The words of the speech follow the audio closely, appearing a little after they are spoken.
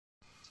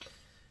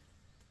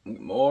Good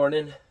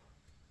morning.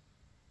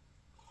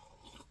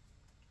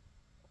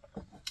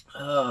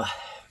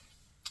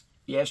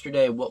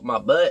 Yesterday whooped my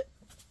butt.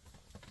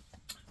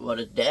 What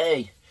a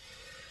day.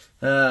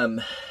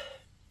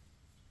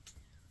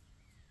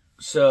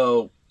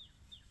 So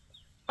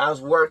I was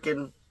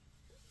working.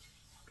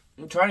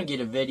 I'm trying to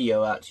get a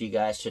video out to you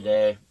guys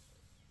today.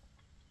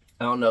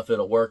 I don't know if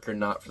it'll work or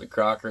not for the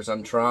Crockers.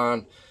 I'm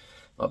trying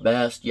my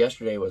best.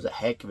 Yesterday was a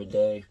heck of a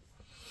day.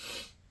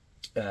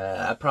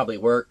 I probably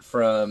worked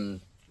from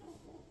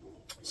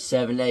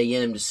 7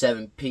 a.m. to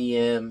 7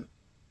 p.m.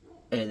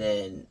 and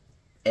then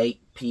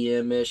 8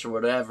 p.m.-ish or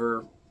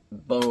whatever,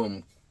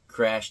 boom,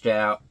 crashed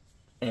out,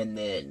 and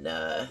then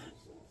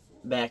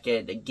back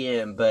at it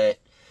again. But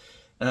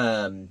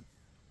the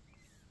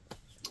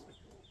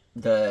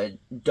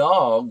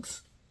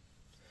dogs,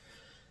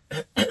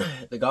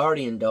 the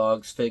guardian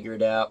dogs,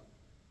 figured out,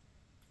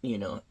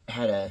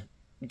 how to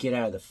get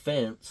out of the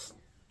fence.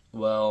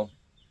 Well,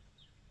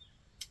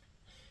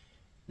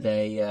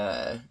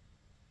 they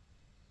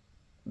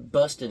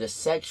busted a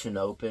section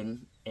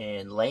open,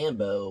 and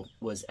Lambo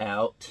was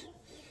out.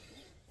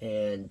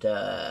 And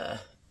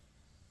if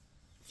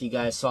you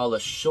guys saw the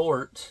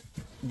short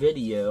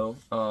video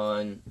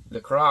on the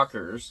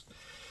Crockers,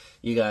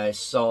 you guys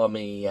saw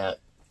me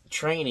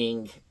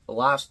training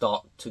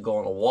livestock to go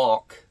on a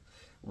walk.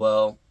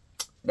 Well,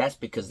 that's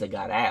because they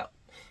got out,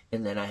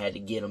 and then I had to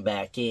get them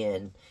back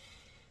in.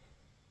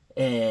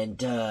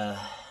 And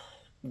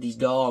these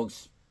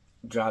dogs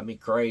drive me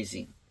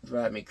crazy.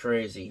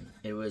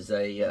 It was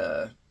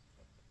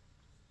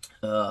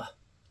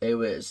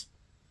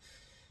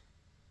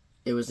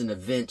it was an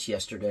event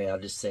yesterday, I'll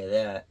just say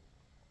that.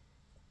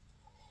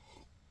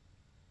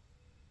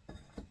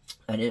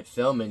 I didn't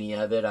film any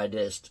of it. I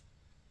just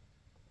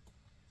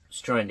was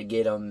trying to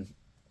get them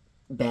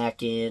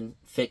back in,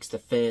 fix the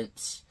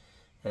fence,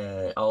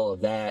 all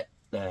of that.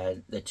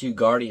 The two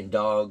guardian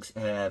dogs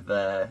have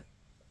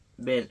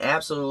been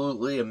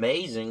absolutely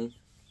amazing.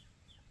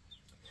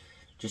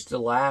 Just the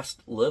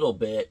last little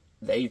bit,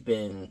 they've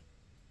been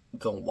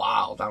going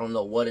wild. I don't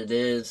know what it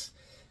is.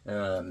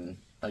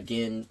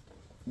 Again,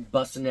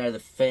 busting out of the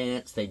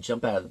fence. They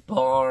jump out of the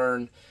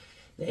barn.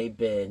 They've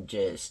been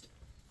just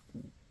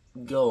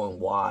going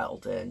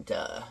wild, and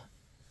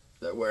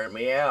they're wearing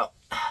me out.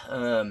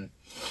 But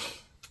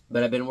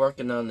I've been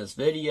working on this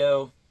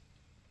video,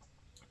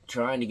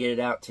 trying to get it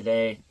out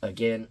today.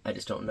 Again, I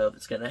just don't know if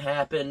it's going to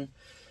happen.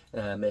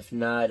 If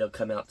not, it'll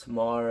come out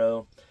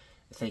tomorrow.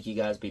 I think you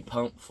guys be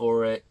pumped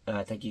for it.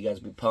 I think you guys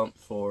be pumped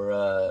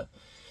for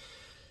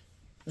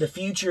the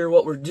future,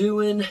 what we're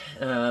doing.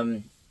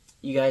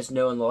 You guys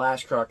know in the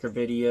last Crocker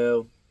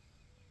video,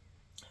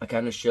 I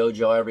kind of showed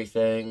y'all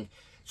everything.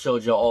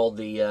 Showed y'all all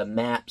the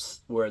maps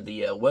where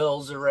the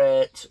wells are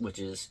at, which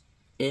is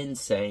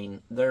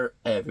insane. They're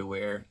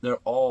everywhere. They're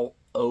all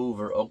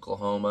over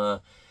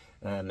Oklahoma.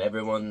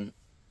 Everyone,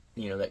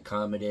 that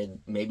commented,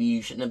 maybe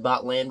you shouldn't have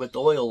bought land with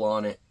oil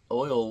on it.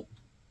 Oil,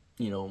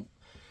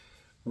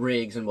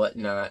 rigs and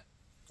whatnot.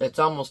 It's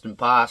almost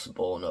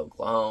impossible in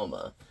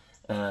Oklahoma.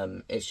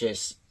 It's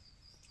just,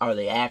 are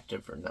they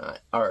active or not?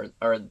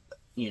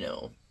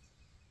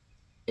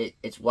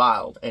 It's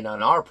wild. And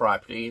on our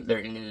property, there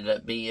ended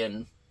up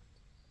being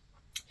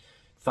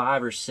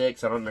 5 or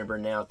 6, I don't remember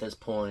now at this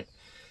point,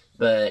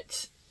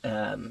 but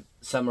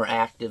some are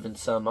active and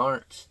some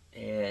aren't.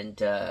 And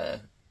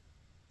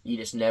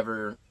you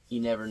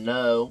never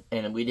know.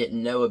 And we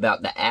didn't know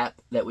about the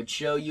app that would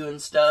show you and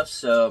stuff.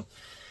 So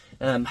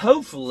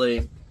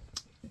hopefully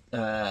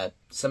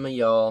some of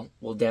y'all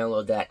will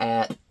download that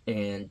app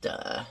and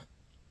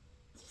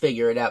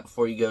figure it out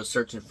before you go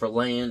searching for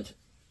land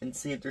and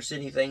see if there's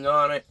anything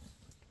on it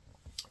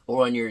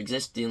or on your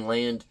existing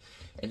land.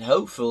 And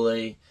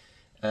hopefully,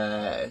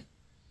 not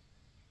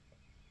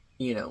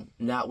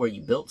where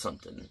you built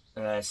something.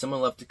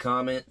 Someone left a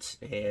comment,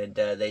 and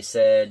they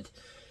said,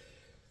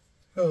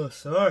 oh,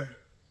 sorry.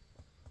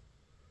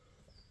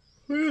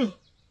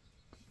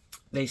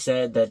 They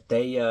said that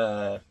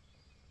they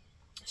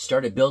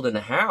started building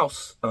a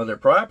house on their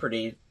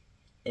property,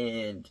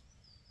 and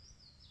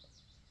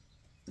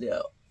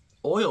the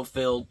oil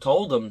field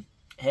told them,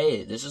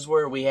 hey, this is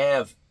where we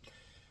have,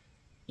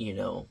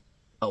 a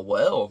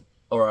well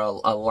or a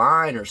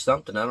line or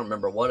something. I don't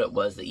remember what it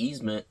was, the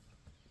easement.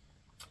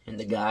 And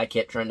the guy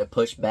kept trying to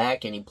push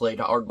back, and he played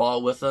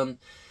hardball with them.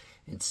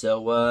 And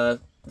so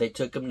they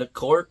took him to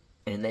court,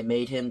 and they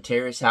made him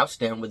tear his house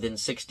down within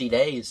 60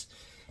 days.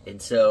 And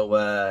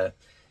so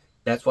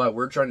that's why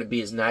we're trying to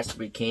be as nice as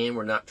we can.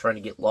 We're not trying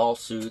to get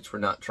lawsuits. We're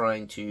not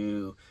trying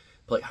to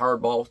play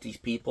hardball with these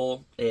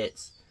people.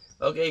 It's,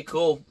 okay,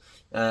 cool.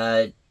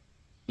 This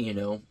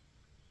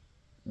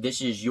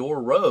is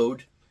your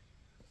road.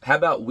 How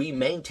about we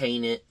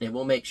maintain it, and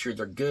we'll make sure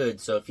they're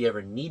good, so if you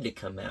ever need to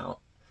come out,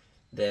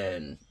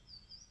 then,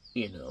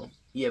 you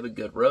have a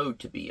good road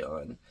to be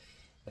on.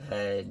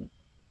 And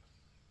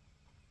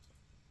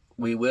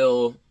we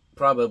will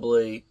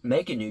probably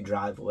make a new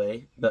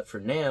driveway, but for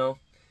now,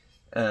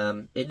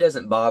 it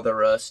doesn't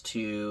bother us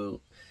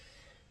to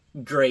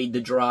grade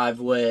the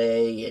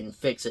driveway and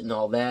fix it and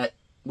all that.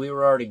 we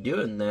were already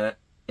doing that,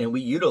 and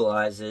we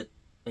utilize it,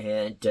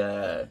 and,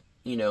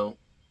 you know,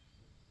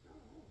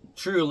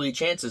 truly,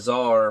 chances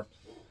are,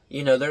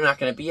 you know, they're not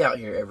going to be out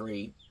here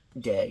every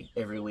day,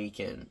 every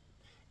weekend.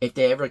 If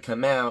they ever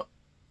come out,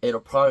 it'll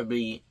probably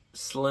be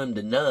slim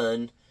to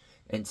none,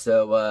 and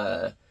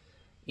so,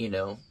 you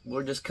know,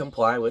 we'll just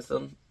comply with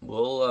them.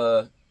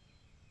 We'll,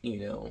 you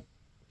know,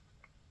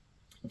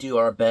 do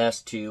our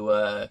best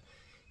to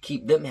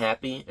keep them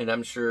happy, and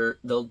I'm sure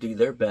they'll do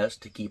their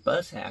best to keep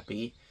us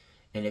happy.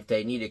 And if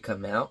they need to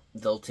come out,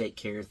 they'll take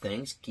care of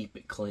things, keep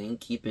it clean,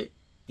 keep it,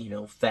 you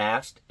know,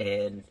 fast,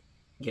 and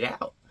get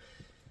out.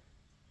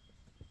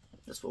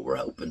 That's what we're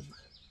hoping.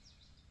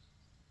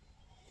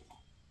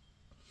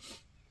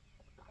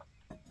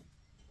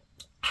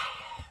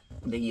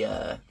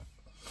 The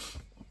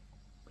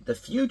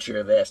future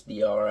of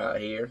SDR out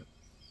here.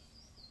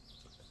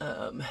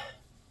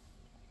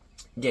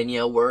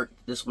 Danielle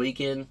worked this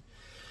weekend,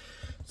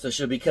 so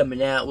she'll be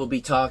coming out. We'll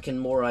be talking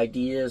more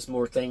ideas,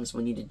 more things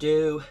we need to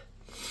do,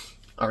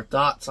 our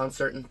thoughts on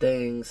certain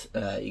things.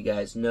 You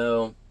guys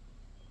know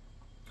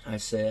I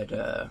said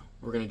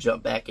we're going to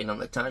jump back in on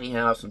the tiny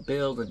house and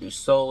build and do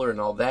solar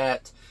and all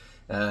that.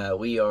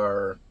 We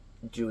are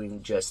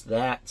doing just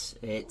that.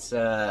 It's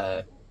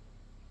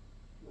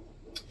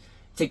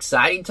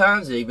exciting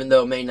times, even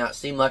though it may not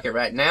seem like it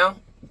right now.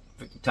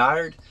 Freaking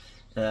tired.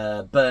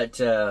 But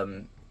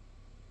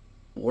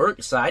we're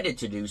excited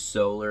to do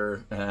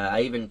solar.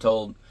 I even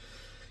told,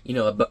 you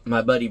know,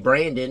 my buddy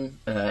Brandon,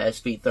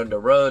 SV Thunder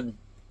Road,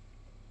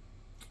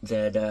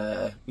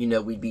 that, you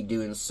know, we'd be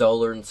doing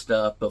solar and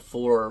stuff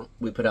before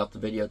we put out the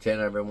video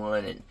telling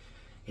everyone. And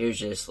he was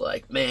just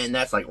like, man,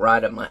 that's like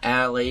right up my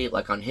alley.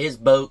 Like on his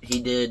boat,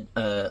 he did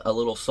a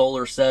little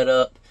solar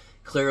setup.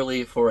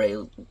 Clearly, for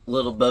a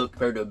little boat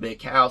compared to a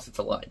big house, it's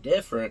a lot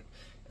different.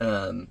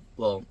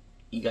 Well,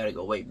 you got to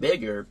go way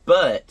bigger,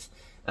 but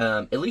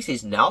at least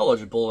he's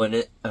knowledgeable in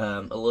it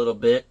a little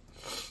bit.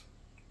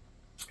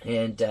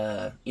 And,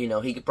 you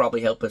know, he could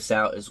probably help us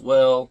out as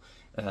well.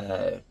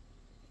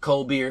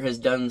 Colbeer has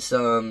done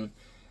some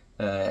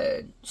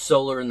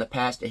solar in the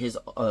past at his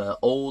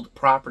old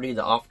property,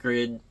 the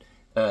off-grid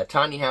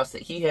tiny house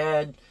that he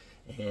had.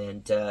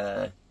 And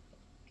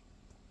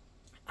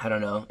I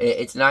don't know.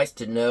 It's nice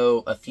to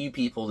know a few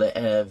people that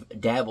have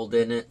dabbled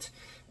in it.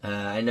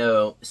 I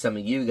know some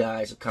of you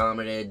guys have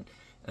commented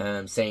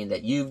saying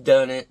that you've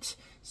done it.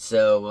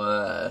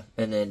 So,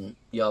 and then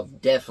y'all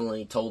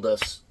definitely told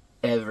us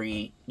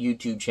every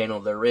YouTube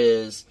channel there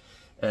is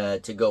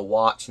to go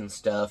watch and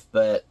stuff.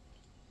 But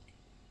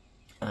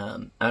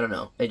I don't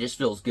know. It just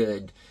feels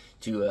good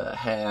to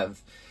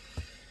have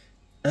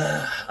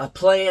a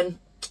plan,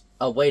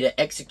 a way to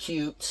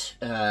execute.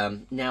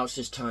 Now it's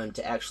just time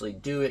to actually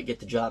do it, get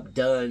the job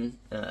done.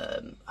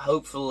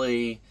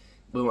 Hopefully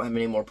we won't have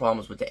any more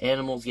problems with the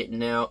animals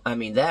getting out. I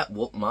mean, that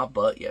whooped my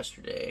butt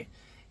yesterday.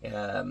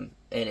 And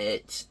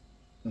it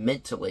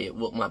mentally, it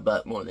whooped my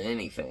butt more than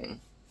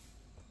anything.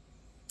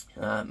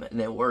 And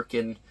then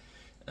working,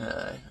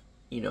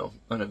 you know,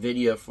 on a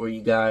video for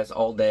you guys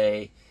all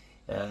day.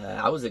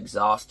 I was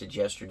exhausted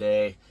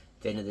yesterday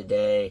at the end of the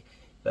day.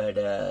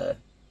 But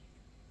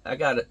I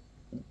got a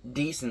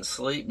decent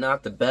sleep,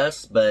 not the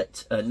best,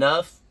 but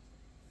enough.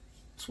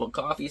 That's what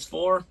coffee's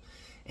for.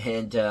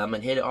 And I'm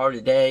going to hit it hard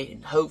today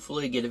and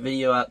hopefully get a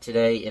video out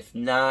today. If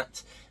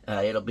not,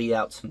 it'll be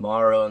out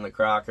tomorrow on the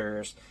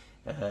Crockers.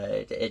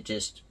 It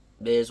just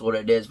is what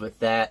it is with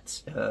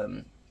that.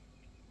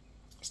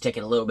 It's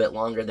taking a little bit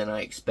longer than I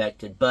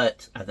expected,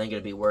 but I think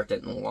it'll be worth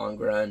it in the long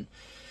run.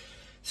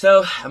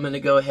 So I'm going to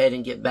go ahead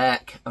and get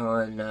back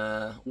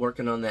on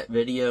working on that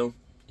video.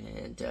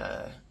 And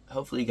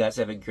hopefully you guys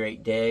have a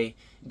great day.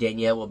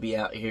 Danielle will be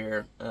out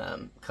here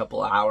a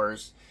couple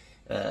hours.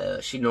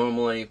 She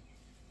normally,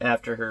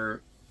 after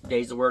her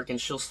days of working,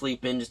 she'll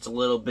sleep in just a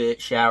little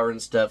bit, shower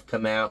and stuff,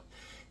 come out,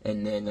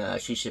 and then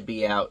she should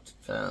be out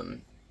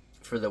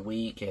for the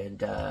week.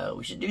 And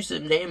we should do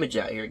some damage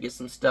out here, get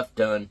some stuff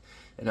done,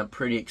 and I'm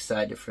pretty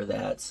excited for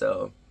that.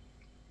 So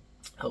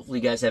hopefully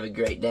you guys have a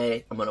great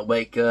day. I'm going to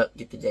wake up,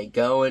 get the day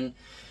going.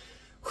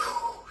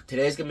 Whew.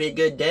 Today's going to be a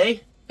good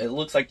day. It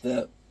looks like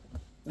the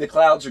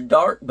clouds are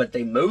dark, but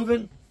they're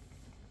moving.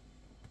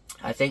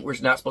 I think we're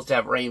not supposed to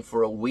have rain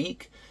for a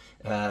week.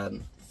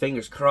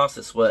 Fingers crossed,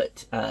 that's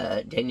what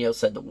Danielle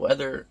said the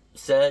weather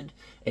said.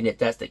 And if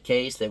that's the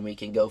case, then we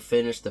can go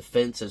finish the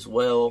fence as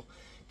well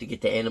to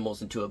get the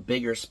animals into a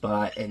bigger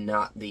spot and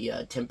not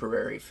the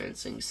temporary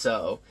fencing.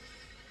 So,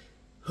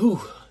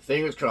 whew,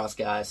 fingers crossed,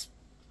 guys.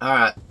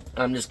 Alright,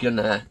 I'm just going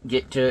to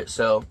get to it.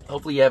 So,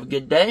 hopefully you have a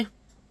good day.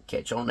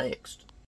 Catch y'all next.